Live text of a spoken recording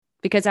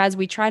Because as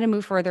we try to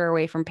move further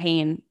away from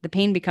pain, the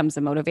pain becomes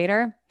the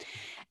motivator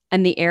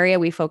and the area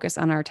we focus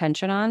on our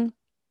attention on.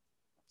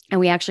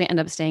 And we actually end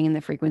up staying in the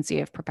frequency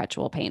of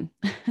perpetual pain.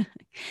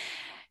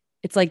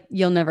 It's like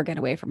you'll never get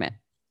away from it.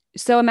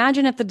 So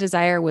imagine if the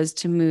desire was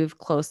to move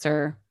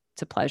closer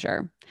to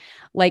pleasure.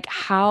 Like,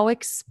 how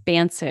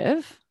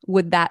expansive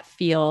would that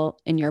feel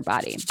in your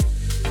body?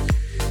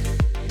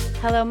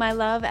 Hello, my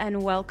love,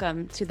 and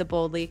welcome to the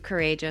Boldly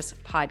Courageous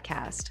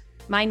podcast.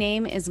 My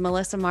name is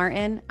Melissa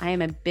Martin. I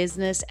am a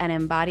business and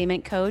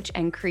embodiment coach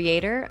and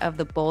creator of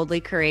the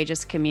Boldly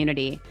Courageous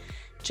community.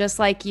 Just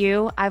like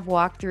you, I've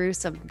walked through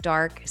some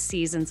dark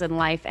seasons in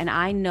life, and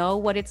I know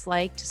what it's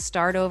like to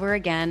start over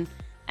again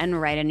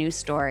and write a new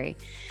story.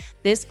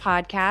 This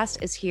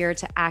podcast is here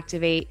to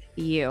activate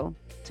you,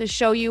 to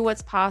show you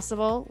what's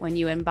possible when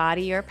you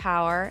embody your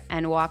power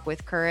and walk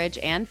with courage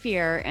and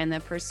fear in the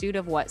pursuit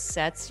of what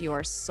sets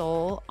your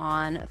soul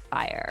on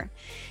fire.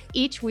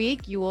 Each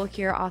week, you will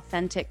hear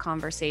authentic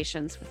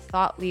conversations with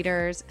thought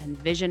leaders and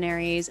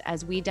visionaries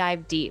as we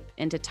dive deep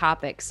into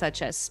topics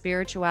such as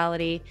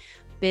spirituality,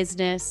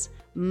 business,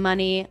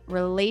 money,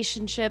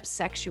 relationships,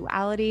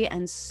 sexuality,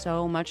 and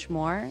so much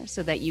more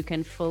so that you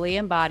can fully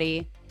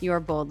embody your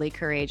boldly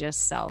courageous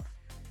self.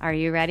 Are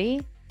you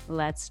ready?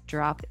 Let's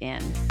drop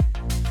in.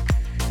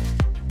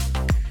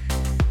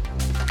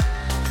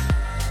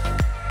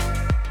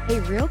 Hey,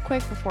 real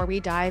quick before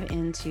we dive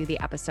into the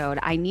episode,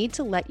 I need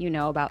to let you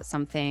know about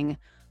something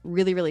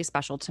really, really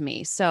special to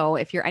me. So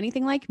if you're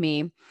anything like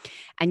me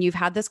and you've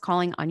had this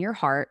calling on your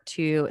heart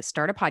to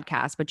start a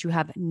podcast, but you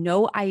have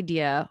no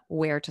idea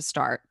where to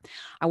start,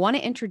 I want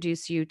to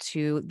introduce you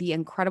to the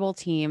incredible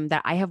team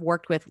that I have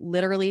worked with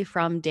literally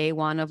from day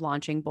one of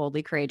launching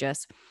Boldly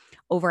Courageous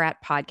over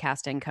at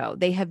Podcast & Co.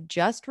 They have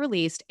just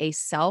released a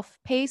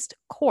self-paced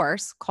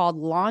course called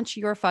Launch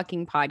Your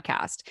Fucking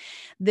Podcast.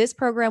 This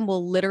program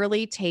will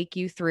literally take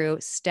you through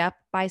step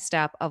by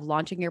step of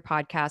launching your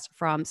podcast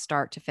from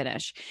start to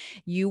finish.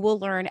 You will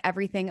learn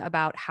everything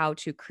about how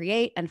to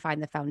create and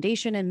find the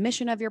foundation and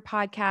mission of your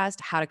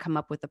podcast, how to come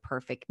up with the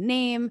perfect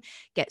name,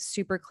 get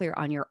super clear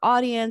on your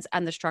audience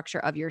and the structure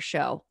of your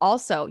show.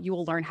 Also, you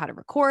will learn how to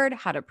record,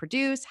 how to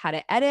produce, how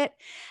to edit,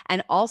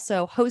 and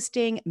also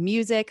hosting,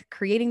 music,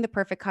 creating the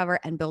perfect cover,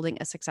 and building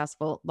a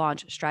successful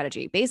launch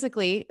strategy.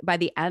 Basically, by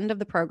the end of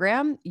the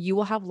program, you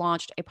will have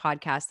launched a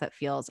podcast that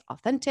feels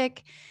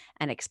authentic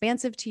and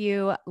expansive to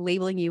you,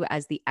 labeling you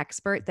as the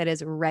expert that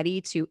is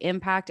ready to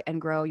impact and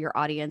grow your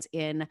audience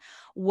in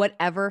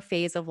whatever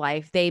phase of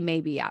life they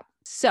may be at.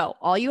 So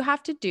all you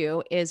have to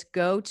do is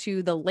go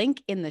to the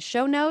link in the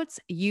show notes,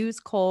 use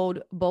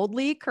code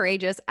Boldly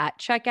Courageous at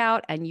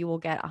checkout, and you will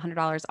get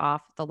 $100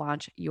 off the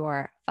Launch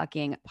Your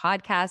Fucking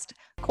Podcast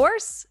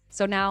course.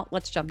 So now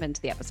let's jump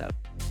into the episode.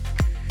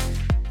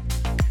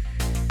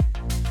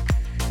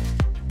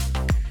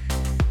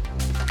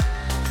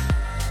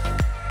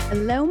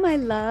 Hello, my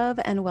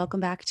love, and welcome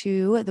back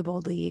to the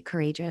Boldly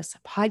Courageous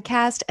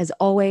podcast. As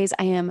always,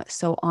 I am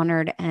so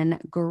honored and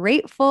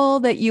grateful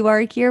that you are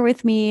here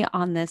with me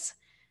on this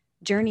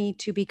journey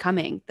to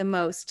becoming the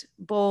most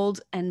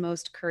bold and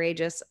most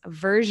courageous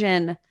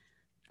version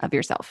of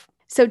yourself.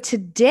 So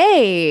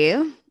today,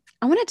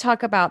 I want to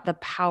talk about the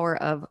power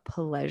of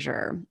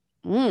pleasure.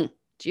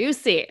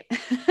 Juicy.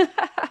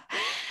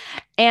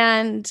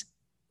 And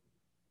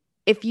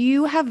if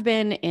you have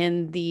been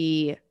in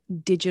the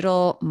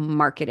digital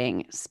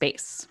marketing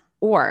space,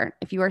 or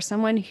if you are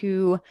someone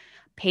who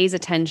pays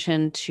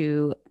attention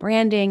to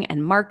branding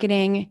and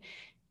marketing,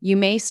 you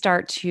may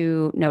start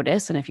to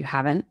notice, and if you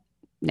haven't,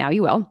 now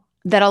you will,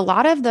 that a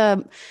lot of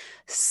the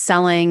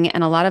selling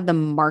and a lot of the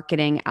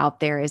marketing out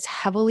there is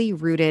heavily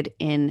rooted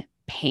in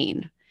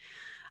pain.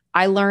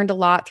 I learned a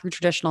lot through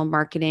traditional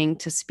marketing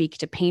to speak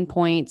to pain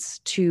points,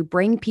 to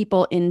bring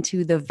people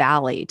into the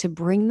valley, to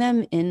bring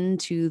them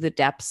into the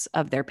depths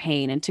of their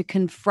pain and to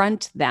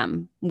confront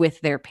them with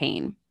their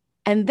pain.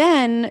 And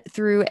then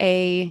through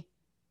a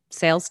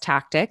sales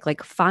tactic,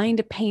 like find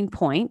a pain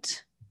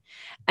point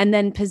and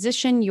then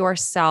position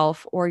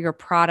yourself or your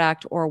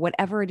product or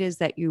whatever it is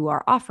that you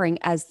are offering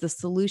as the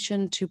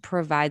solution to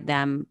provide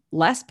them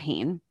less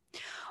pain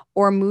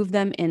or move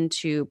them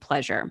into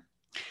pleasure.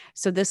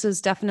 So this is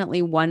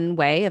definitely one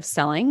way of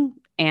selling,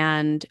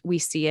 and we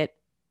see it,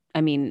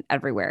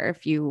 everywhere.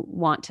 If you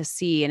want to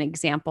see an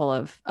example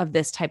of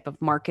this type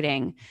of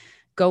marketing,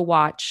 go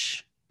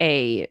watch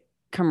a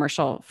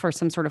commercial for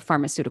some sort of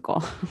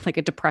pharmaceutical, like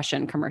a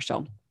depression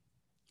commercial,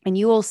 and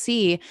you will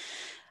see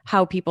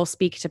how people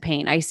speak to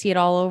pain. I see it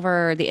all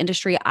over the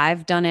industry.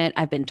 I've done it.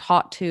 I've been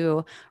taught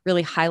to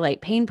really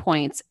highlight pain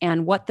points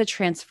and what the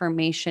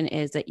transformation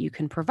is that you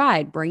can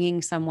provide,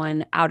 bringing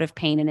someone out of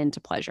pain and into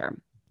pleasure.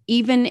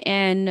 Even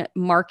in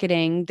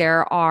marketing,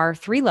 there are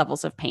 3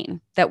 levels of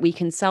pain that we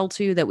can sell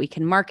to, that we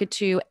can market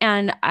to.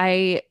 And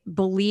I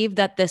believe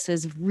that this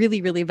is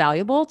really, really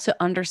valuable to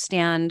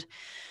understand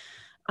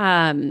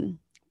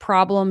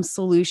problem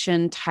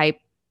solution type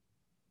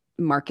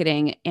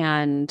marketing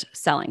and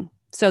selling.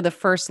 So the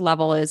first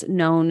level is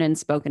known and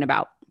spoken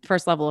about,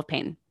 first level of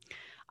pain.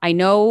 I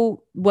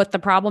know what the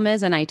problem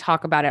is and I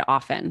talk about it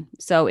often.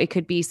 So it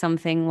could be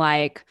something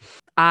like,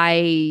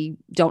 I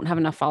don't have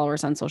enough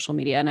followers on social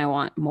media and I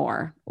want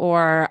more,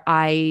 or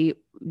I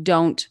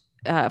don't,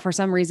 for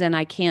some reason,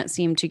 I can't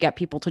seem to get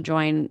people to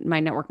join my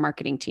network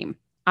marketing team.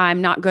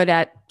 I'm not good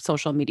at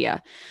social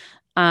media.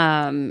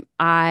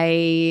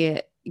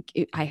 I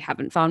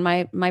haven't found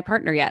my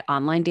partner yet.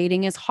 Online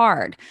dating is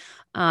hard.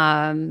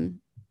 Um,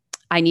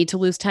 I need to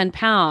lose 10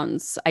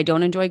 pounds. I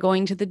don't enjoy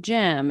going to the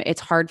gym. It's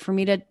hard for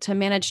me to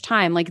manage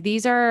time. Like,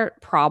 these are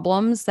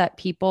problems that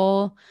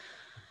people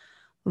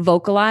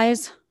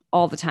vocalize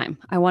all the time.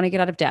 I want to get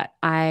out of debt.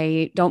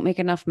 I don't make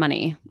enough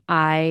money.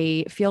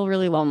 I feel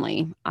really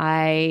lonely.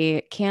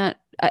 I can't.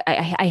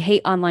 I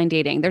hate online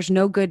dating. There's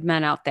no good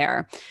men out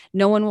there.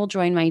 No one will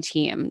join my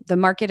team. The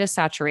market is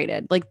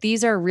saturated. Like,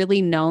 these are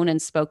really known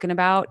and spoken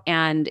about,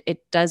 and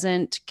it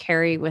doesn't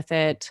carry with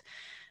it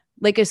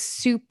like a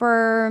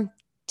super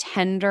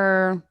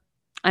tender,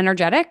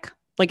 energetic.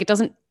 Like, it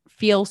doesn't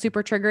feel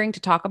super triggering to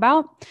talk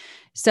about.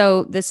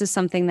 So this is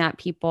something that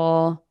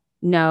people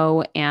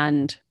know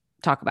and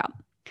talk about.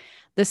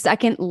 The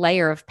second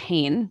layer of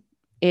pain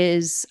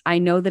is, I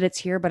know that it's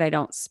here, but I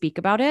don't speak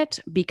about it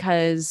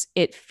because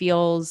it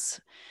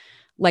feels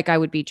like I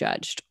would be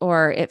judged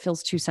or it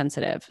feels too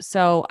sensitive.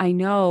 So I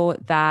know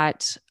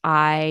that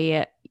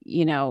I,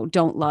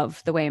 don't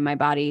love the way my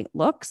body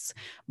looks,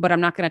 but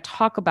I'm not going to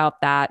talk about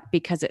that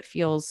because it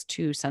feels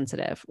too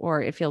sensitive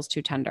or it feels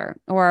too tender.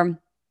 Or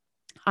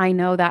I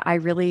know that I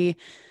really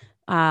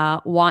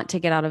want to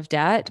get out of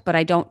debt, but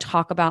I don't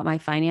talk about my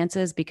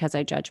finances because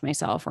I judge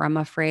myself or I'm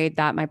afraid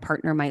that my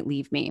partner might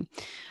leave me.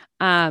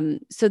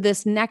 So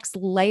this next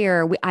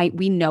layer,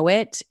 we know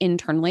it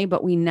internally,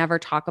 but we never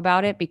talk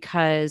about it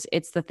because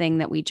it's the thing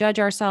that we judge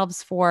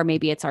ourselves for.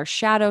 Maybe it's our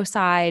shadow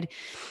side.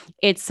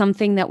 It's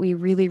something that we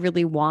really,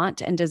 really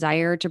want and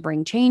desire to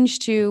bring change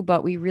to,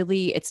 but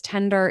it's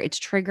tender, it's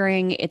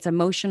triggering, it's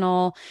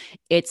emotional,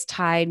 it's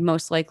tied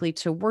most likely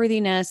to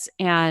worthiness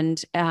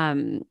and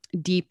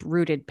deep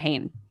rooted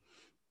pain.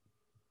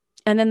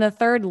 And then the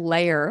third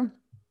layer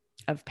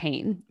of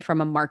pain from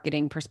a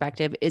marketing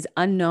perspective is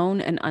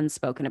unknown and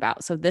unspoken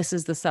about. So this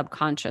is the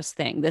subconscious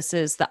thing. This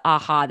is the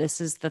aha. This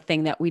is the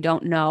thing that we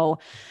don't know.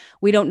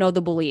 We don't know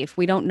the belief.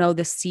 We don't know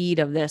the seed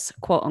of this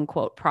quote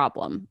unquote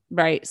problem,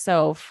 right?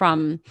 So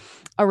from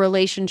a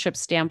relationship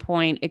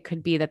standpoint, it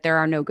could be that there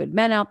are no good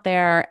men out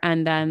there.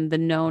 And then the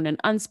known and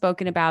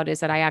unspoken about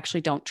is that I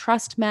actually don't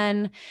trust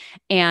men.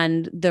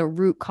 And the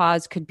root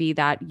cause could be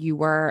that you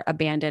were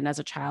abandoned as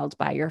a child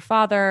by your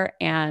father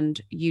and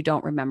you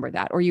don't remember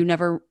that, or you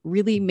never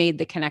really made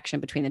the connection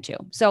between the two.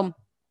 So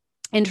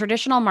in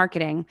traditional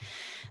marketing,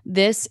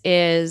 this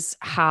is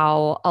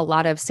how a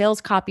lot of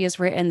sales copy is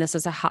written. This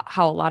is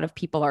how a lot of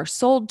people are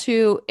sold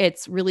to.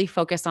 It's really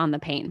focused on the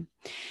pain.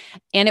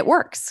 And it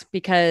works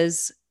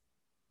because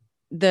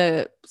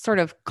the sort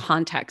of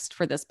context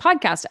for this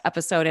podcast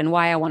episode and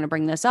why I want to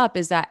bring this up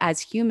is that as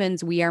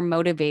humans, we are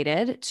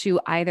motivated to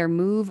either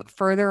move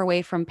further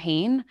away from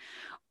pain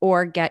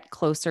or get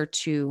closer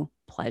to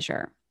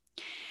pleasure.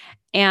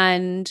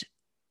 And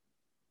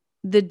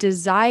the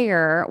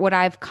desire, what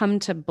I've come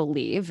to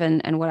believe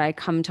and what I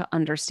come to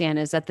understand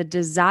is that the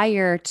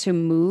desire to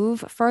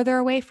move further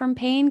away from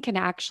pain can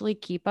actually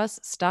keep us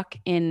stuck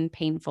in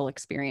painful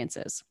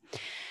experiences.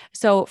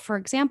 So, for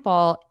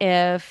example,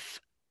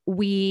 if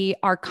we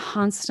are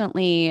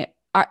constantly,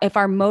 if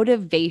our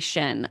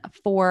motivation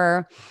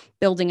for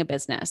building a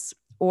business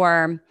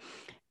or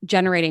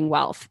generating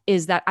wealth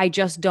is that I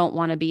just don't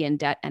want to be in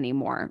debt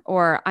anymore,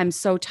 or I'm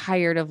so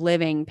tired of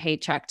living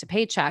paycheck to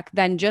paycheck,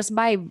 then just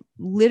by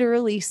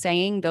literally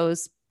saying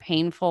those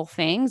painful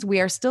things,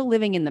 we are still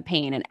living in the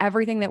pain. And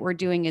everything that we're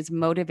doing is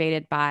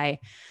motivated by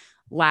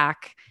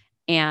lack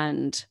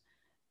and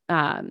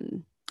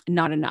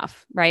not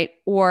enough, right?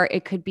 Or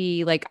it could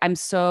be like, I'm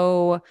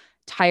so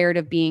tired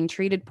of being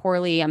treated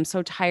poorly. I'm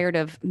so tired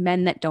of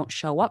men that don't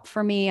show up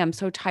for me. I'm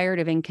so tired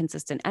of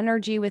inconsistent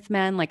energy with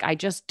men. Like, I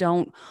just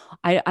don't,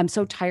 I'm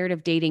so tired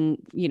of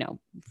dating,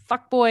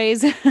 fuck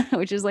boys,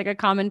 which is like a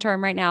common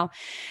term right now.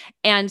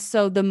 And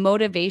so the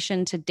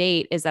motivation to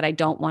date is that I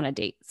don't want to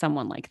date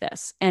someone like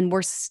this. And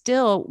we're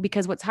still,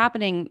 because what's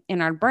happening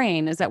in our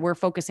brain is that we're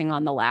focusing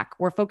on the lack.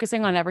 We're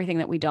focusing on everything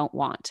that we don't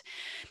want.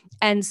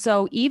 And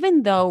so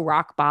even though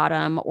rock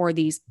bottom or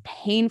these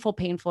painful,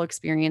 painful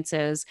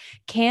experiences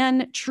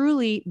can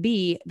truly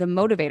be the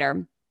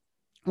motivator,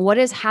 what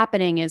is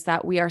happening is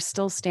that we are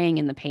still staying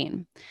in the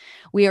pain.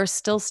 We are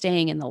still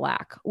staying in the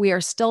lack. We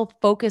are still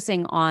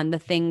focusing on the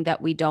thing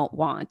that we don't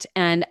want.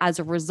 And as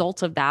a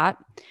result of that,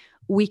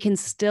 we can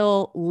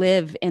still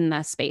live in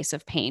the space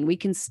of pain. We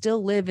can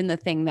still live in the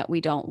thing that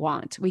we don't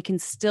want. We can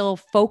still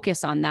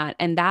focus on that.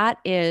 And that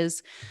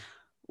is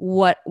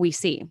what we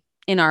see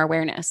in our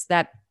awareness,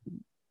 that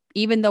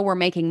Even though we're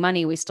making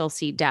money, we still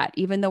see debt.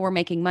 Even though we're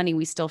making money,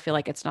 we still feel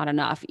like it's not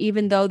enough.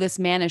 Even though this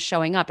man is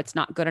showing up, it's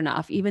not good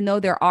enough. Even though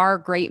there are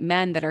great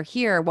men that are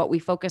here, what we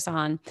focus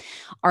on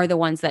are the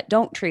ones that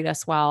don't treat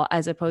us well,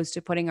 as opposed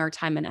to putting our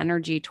time and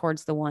energy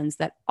towards the ones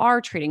that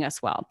are treating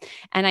us well.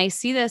 And I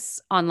see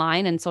this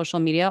online and social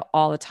media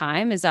all the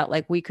time, is that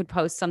like we could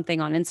post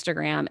something on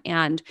Instagram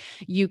and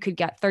you could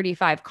get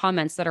 35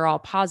 comments that are all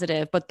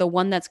positive, but the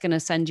one that's going to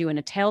send you in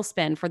a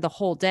tailspin for the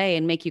whole day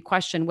and make you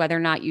question whether or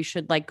not you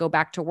should like go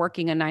back to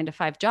working a 9 to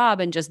 5 job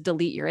and just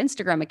delete your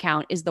Instagram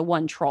account is the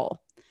one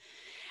troll.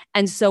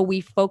 And so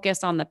we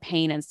focus on the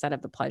pain instead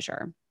of the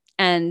pleasure.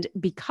 And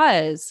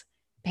because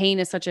pain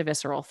is such a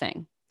visceral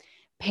thing,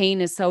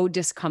 pain is so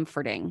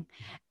discomforting,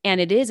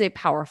 and it is a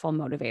powerful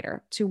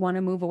motivator to want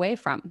to move away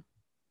from.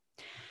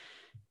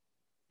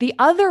 The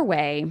other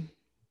way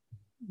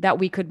that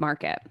we could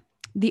market,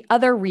 the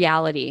other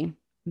reality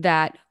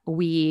that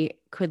we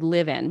could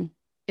live in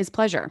is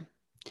pleasure.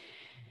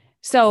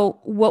 So,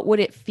 what would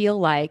it feel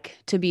like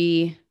to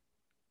be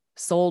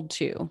sold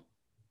to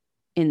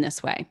in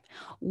this way?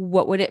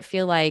 What would it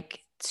feel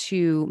like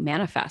to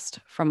manifest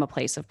from a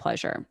place of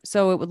pleasure?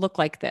 So, it would look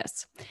like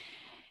this.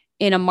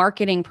 In a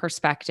marketing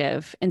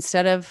perspective,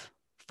 instead of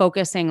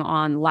focusing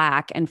on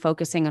lack and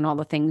focusing on all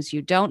the things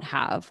you don't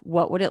have,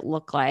 what would it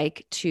look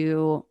like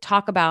to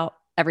talk about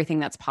everything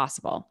that's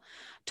possible?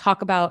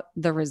 Talk about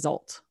the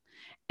result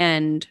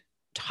and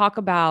talk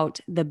about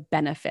the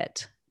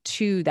benefit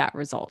to that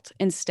result,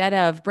 instead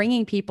of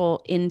bringing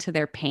people into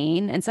their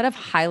pain, instead of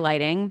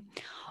highlighting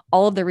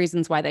all of the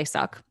reasons why they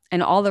suck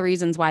and all the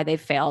reasons why they've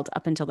failed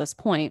up until this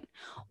point.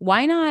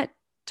 Why not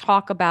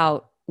talk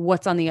about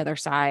what's on the other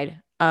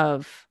side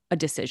of a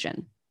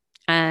decision?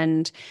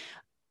 And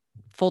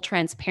full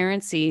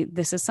transparency,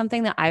 this is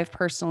something that I've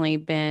personally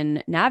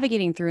been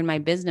navigating through in my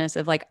business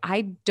of like,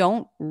 I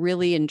don't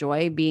really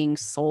enjoy being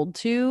sold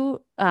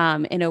to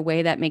in a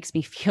way that makes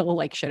me feel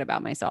like shit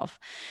about myself.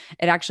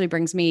 It actually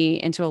brings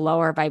me into a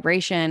lower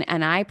vibration.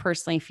 And I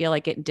personally feel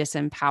like it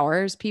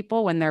disempowers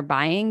people when they're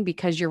buying,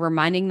 because you're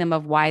reminding them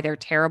of why they're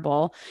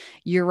terrible.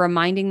 You're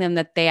reminding them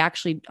that they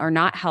actually are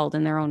not held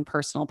in their own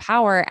personal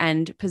power,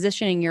 and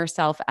positioning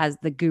yourself as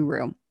the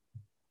guru.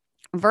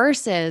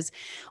 Versus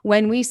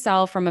when we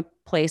sell from a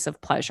place of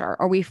pleasure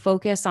or we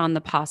focus on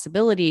the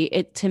possibility,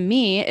 to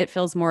me, it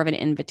feels more of an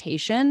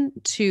invitation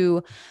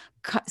to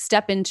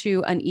step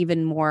into an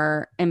even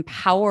more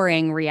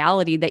empowering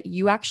reality that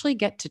you actually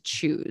get to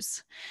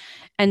choose.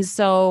 And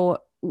so,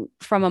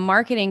 from a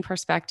marketing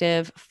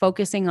perspective,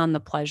 focusing on the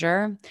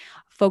pleasure,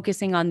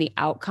 focusing on the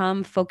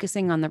outcome,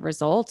 focusing on the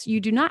results, you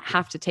do not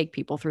have to take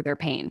people through their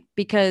pain,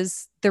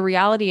 because the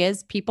reality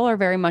is people are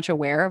very much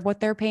aware of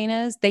what their pain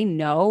is. They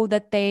know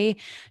that they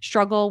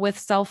struggle with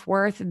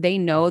self-worth. They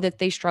know that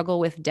they struggle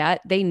with debt.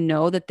 They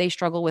know that they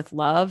struggle with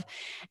love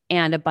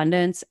and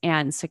abundance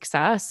and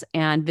success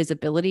and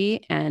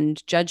visibility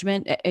and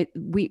judgment.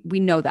 We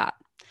know that.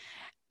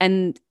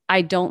 And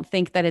I don't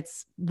think that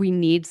we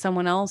need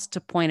someone else to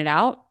point it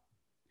out.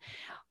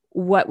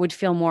 What would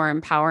feel more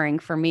empowering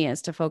for me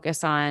is to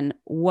focus on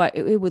what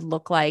it would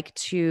look like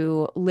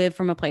to live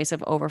from a place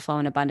of overflow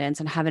and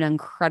abundance and have an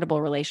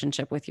incredible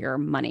relationship with your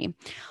money.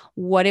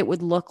 What it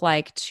would look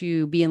like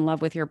to be in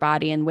love with your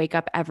body and wake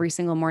up every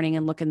single morning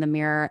and look in the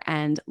mirror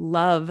and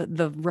love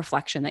the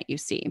reflection that you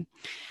see.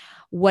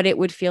 What it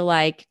would feel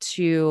like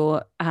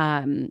to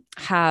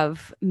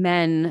have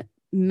men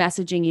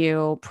messaging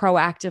you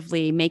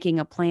proactively, making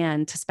a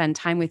plan to spend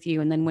time with you.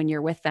 And then when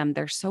you're with them,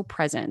 they're so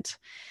present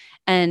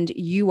and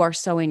you are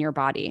so in your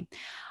body.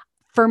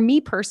 For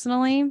me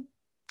personally,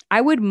 I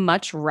would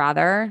much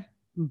rather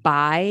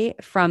buy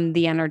from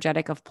the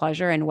energetic of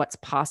pleasure and what's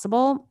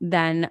possible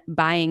than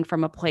buying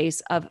from a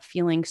place of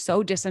feeling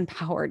so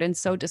disempowered and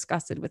so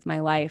disgusted with my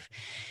life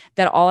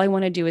that all I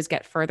want to do is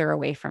get further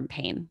away from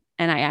pain.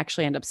 And I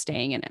actually end up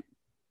staying in it.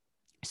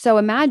 So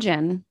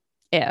imagine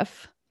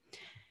if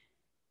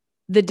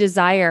the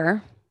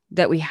desire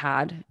that we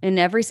had in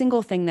every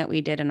single thing that we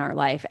did in our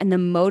life and the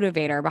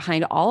motivator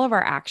behind all of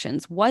our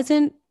actions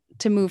wasn't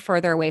to move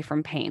further away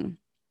from pain.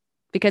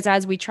 Because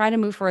as we try to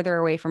move further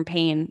away from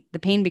pain, the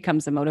pain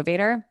becomes the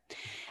motivator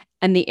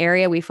and the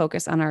area we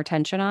focus on our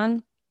attention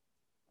on.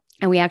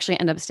 And we actually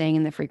end up staying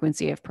in the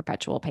frequency of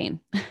perpetual pain.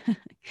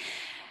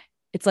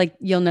 It's like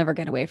you'll never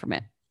get away from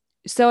it.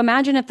 So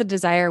imagine if the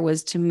desire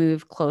was to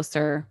move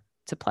closer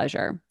to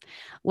pleasure.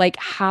 Like,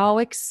 how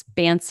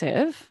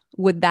expansive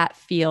would that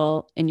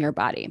feel in your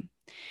body?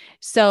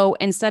 So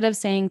instead of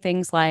saying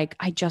things like,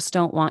 I just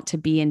don't want to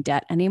be in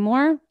debt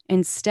anymore,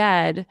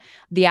 instead,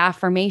 the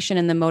affirmation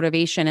and the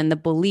motivation and the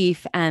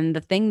belief and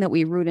the thing that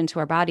we root into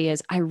our body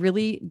is, I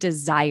really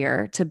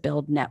desire to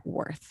build net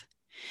worth.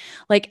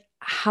 Like,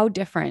 how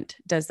different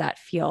does that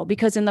feel?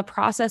 Because in the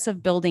process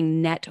of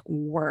building net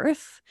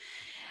worth,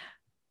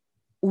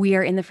 we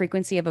are in the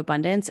frequency of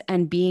abundance,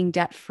 and being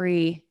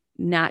debt-free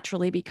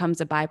naturally becomes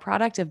a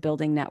byproduct of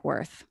building net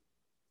worth.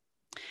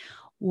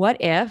 What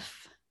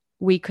if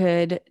We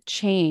could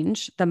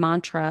change the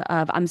mantra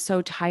of I'm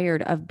so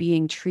tired of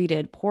being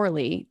treated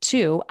poorly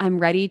to I'm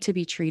ready to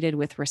be treated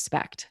with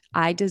respect.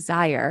 I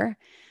desire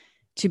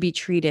to be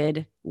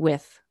treated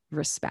with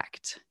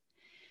respect.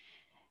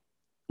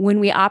 When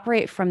we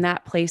operate from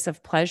that place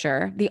of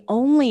pleasure, the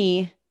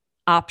only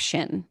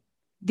option,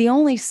 the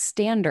only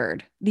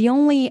standard, the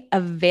only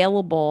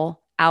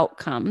available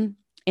outcome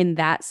in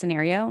that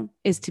scenario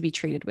is to be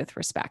treated with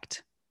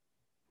respect.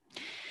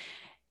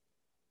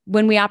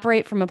 When we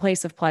operate from a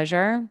place of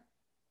pleasure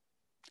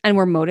and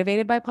we're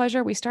motivated by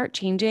pleasure, we start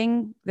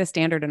changing the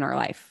standard in our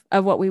life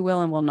of what we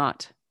will and will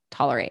not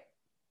tolerate.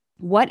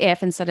 What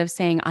if instead of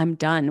saying, I'm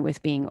done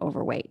with being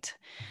overweight,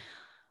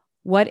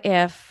 what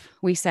if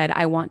we said,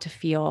 I want to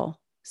feel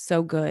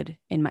so good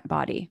in my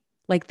body?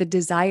 Like the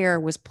desire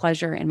was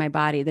pleasure in my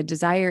body. The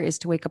desire is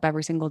to wake up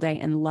every single day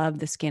and love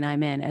the skin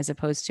I'm in, as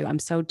opposed to I'm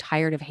so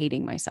tired of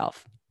hating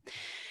myself.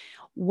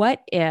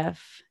 What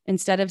if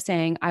instead of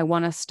saying, I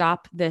want to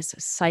stop this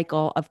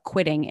cycle of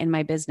quitting in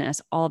my business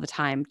all the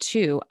time,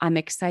 to I'm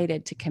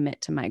excited to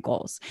commit to my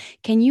goals?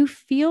 Can you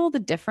feel the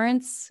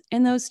difference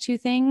in those two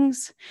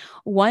things?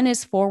 One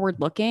is forward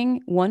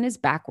looking, one is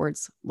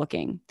backwards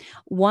looking.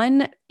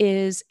 One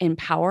is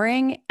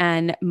empowering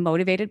and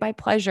motivated by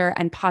pleasure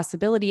and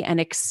possibility and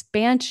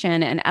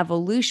expansion and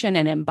evolution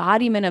and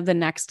embodiment of the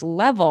next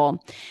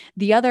level.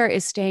 The other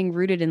is staying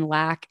rooted in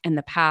lack and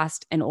the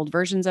past and old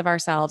versions of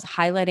ourselves,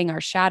 highlighting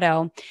our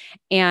shadow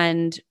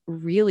and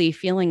really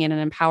feeling in an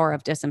empower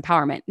of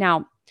disempowerment.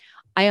 Now,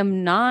 I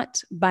am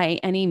not by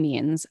any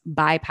means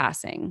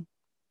bypassing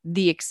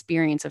the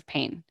experience of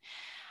pain.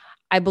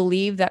 I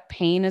believe that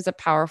pain is a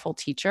powerful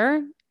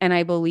teacher, and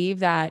I believe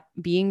that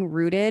being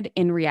rooted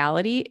in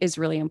reality is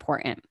really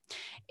important.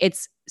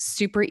 It's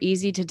super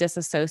easy to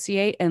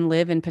disassociate and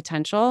live in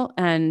potential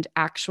and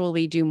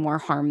actually do more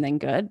harm than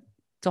good.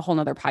 It's a whole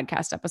nother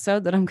podcast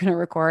episode that I'm going to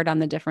record on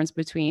the difference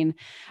between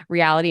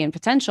reality and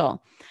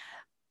potential.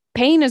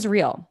 Pain is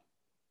real.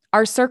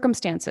 Our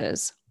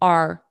circumstances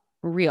are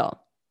real.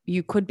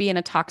 You could be in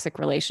a toxic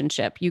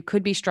relationship. You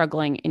could be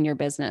struggling in your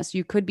business.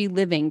 You could be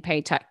living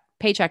paycheck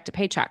to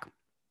paycheck.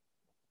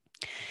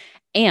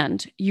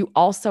 And you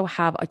also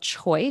have a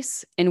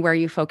choice in where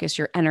you focus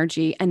your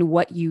energy and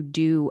what you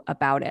do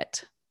about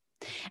it.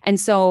 And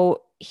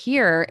so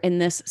here in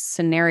this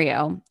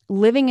scenario,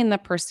 living in the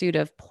pursuit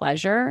of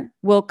pleasure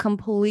will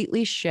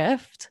completely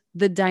shift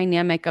the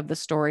dynamic of the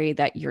story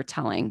that you're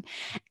telling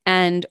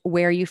and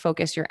where you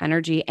focus your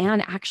energy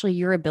and actually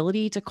your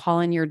ability to call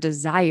in your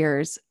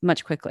desires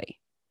much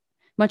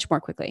more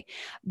quickly.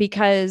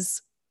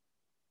 Because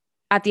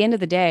at the end of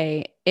the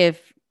day,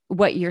 if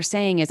what you're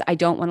saying is, I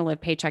don't want to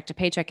live paycheck to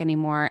paycheck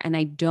anymore, and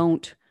I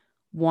don't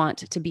want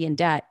to be in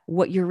debt,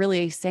 what you're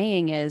really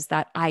saying is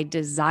that I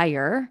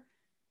desire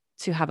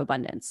to have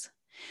abundance.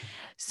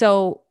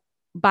 So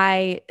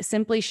by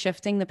simply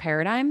shifting the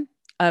paradigm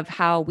of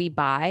how we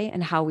buy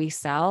and how we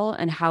sell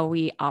and how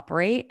we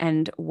operate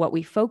and what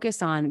we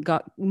focus on,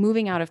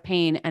 moving out of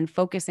pain and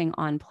focusing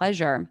on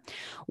pleasure,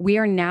 we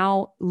are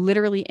now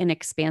literally in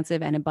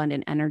expansive and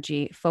abundant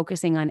energy,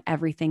 focusing on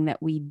everything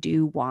that we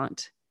do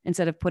want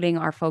instead of putting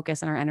our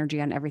focus and our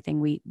energy on everything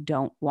we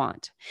don't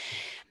want.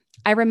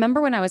 I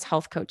remember when I was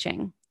health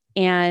coaching,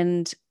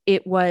 and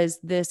it was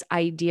this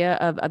idea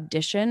of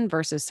addition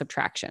versus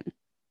subtraction.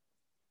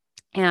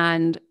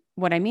 And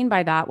what I mean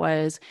by that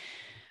was,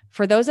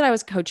 for those that I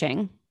was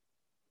coaching,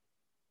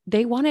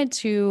 they wanted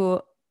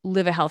to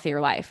live a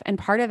healthier life. And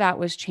part of that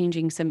was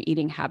changing some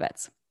eating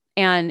habits.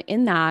 And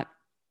in that,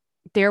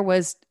 there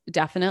was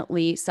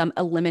definitely some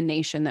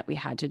elimination that we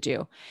had to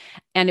do.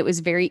 And it was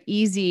very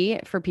easy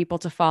for people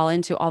to fall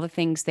into all the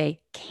things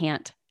they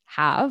can't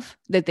have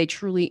that they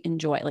truly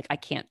enjoy. Like, I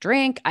can't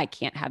drink, I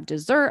can't have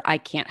dessert, I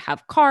can't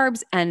have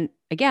carbs. And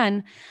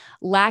again,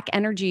 lack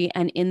energy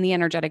and in the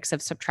energetics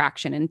of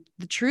subtraction. And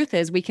the truth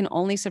is, we can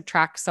only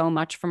subtract so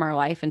much from our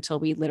life until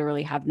we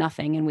literally have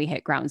nothing and we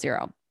hit ground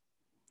zero.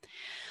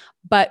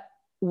 But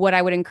what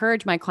I would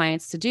encourage my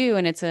clients to do,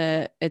 and it's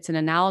an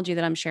analogy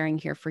that I'm sharing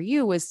here for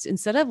you, was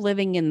instead of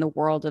living in the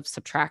world of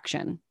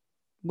subtraction,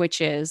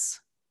 which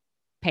is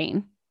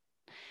pain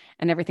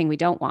and everything we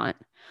don't want,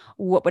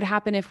 what would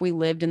happen if we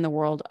lived in the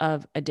world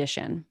of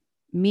addition?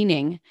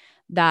 Meaning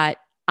that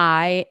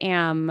I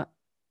am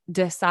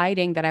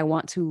deciding that I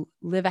want to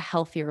live a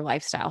healthier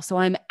lifestyle. So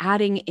I'm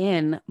adding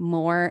in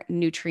more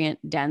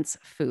nutrient dense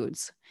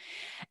foods.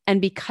 And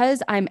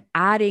because I'm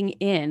adding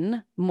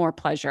in more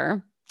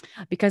pleasure,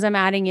 because I'm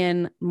adding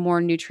in more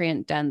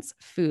nutrient dense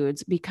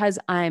foods, because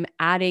I'm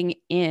adding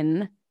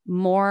in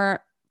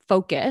more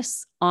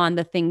focus on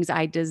the things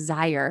I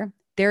desire,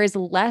 there is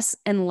less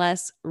and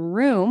less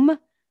room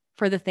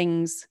for the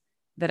things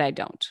that I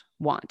don't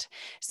want.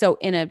 So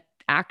in an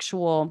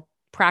actual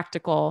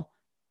practical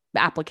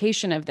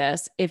application of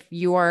this, if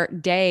your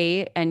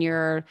day and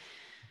your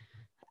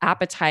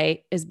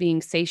appetite is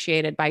being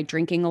satiated by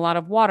drinking a lot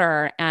of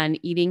water and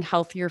eating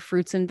healthier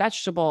fruits and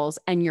vegetables,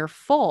 and you're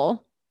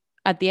full,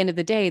 at the end of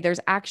the day, there's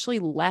actually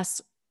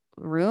less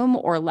room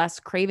or less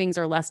cravings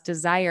or less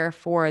desire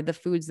for the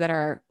foods that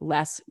are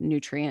less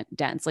nutrient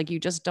dense. Like you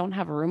just don't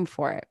have room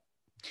for it.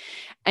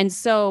 And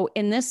so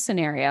in this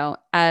scenario,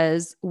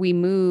 as we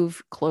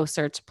move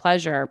closer to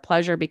pleasure,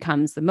 pleasure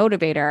becomes the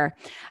motivator.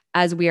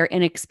 As we are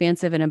in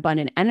expansive and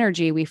abundant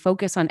energy, we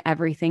focus on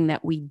everything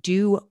that we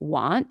do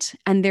want.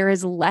 And there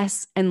is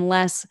less and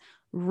less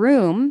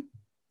room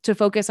to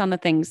focus on the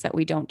things that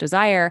we don't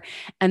desire.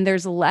 And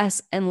there's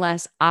less and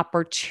less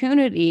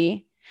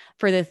opportunity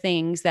for the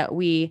things that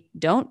we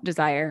don't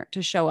desire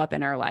to show up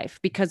in our life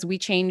because we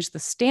change the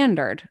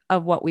standard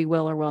of what we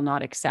will or will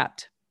not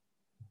accept.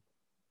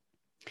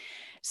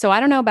 So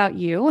I don't know about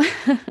you,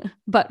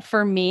 but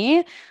for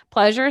me,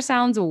 pleasure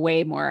sounds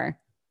way more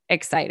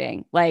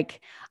exciting.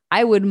 Like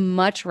I would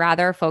much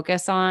rather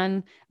focus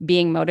on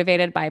being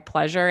motivated by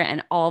pleasure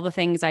and all the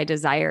things I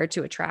desire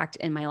to attract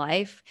in my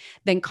life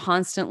than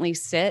constantly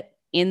sit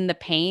in the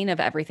pain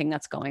of everything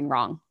that's going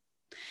wrong.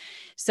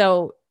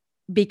 So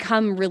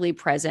become really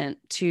present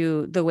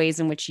to the ways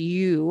in which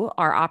you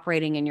are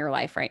operating in your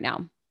life right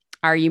now.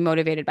 Are you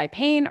motivated by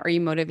pain? Or are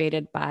you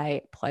motivated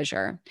by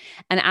pleasure?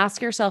 And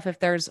ask yourself if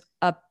there's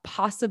a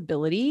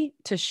possibility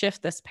to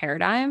shift this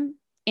paradigm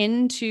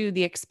into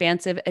the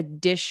expansive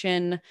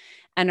addition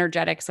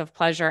energetics of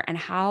pleasure. And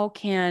how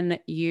can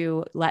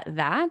you let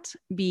that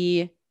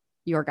be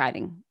your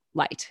guiding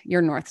light,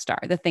 your North Star,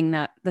 the thing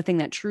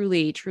that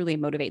truly, truly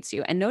motivates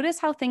you? And notice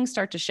how things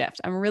start to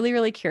shift. I'm really,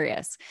 really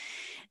curious.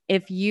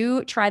 If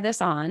you try this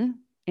on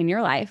in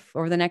your life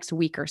over the next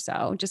week or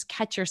so, just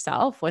catch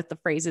yourself with the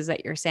phrases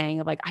that you're saying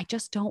of like, I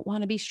just don't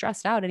want to be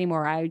stressed out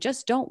anymore. I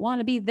just don't want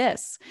to be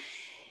this.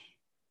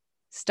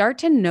 Start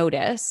to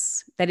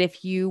notice that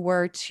if you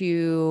were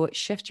to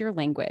shift your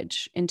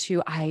language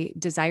into, I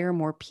desire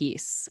more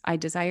peace, I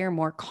desire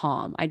more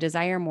calm, I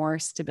desire more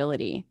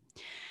stability,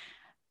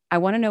 I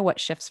want to know what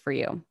shifts for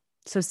you.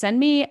 So send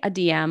me a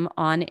DM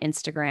on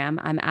Instagram.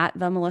 I'm at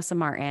the Melissa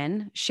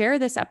Martin. Share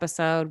this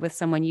episode with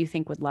someone you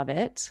think would love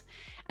it.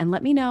 And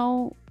let me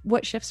know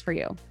what shifts for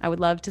you. I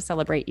would love to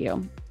celebrate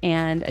you.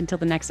 And until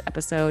the next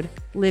episode,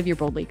 live your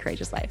boldly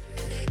courageous life.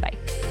 Bye.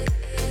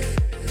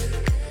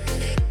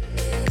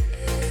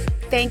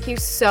 Thank you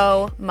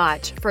so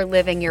much for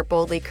living your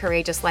boldly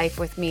courageous life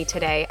with me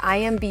today. I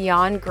am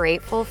beyond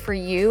grateful for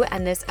you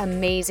and this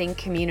amazing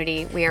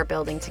community we are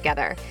building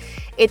together.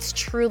 It's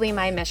truly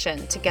my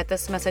mission to get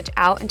this message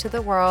out into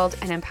the world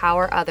and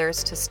empower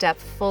others to step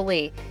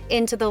fully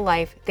into the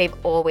life they've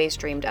always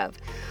dreamed of.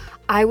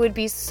 I would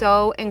be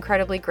so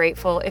incredibly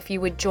grateful if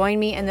you would join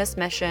me in this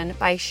mission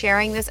by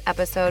sharing this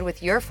episode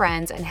with your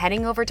friends and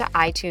heading over to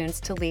iTunes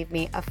to leave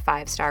me a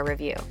 5-star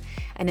review.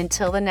 And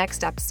until the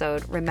next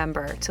episode,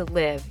 remember to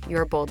live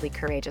your boldly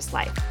courageous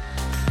life.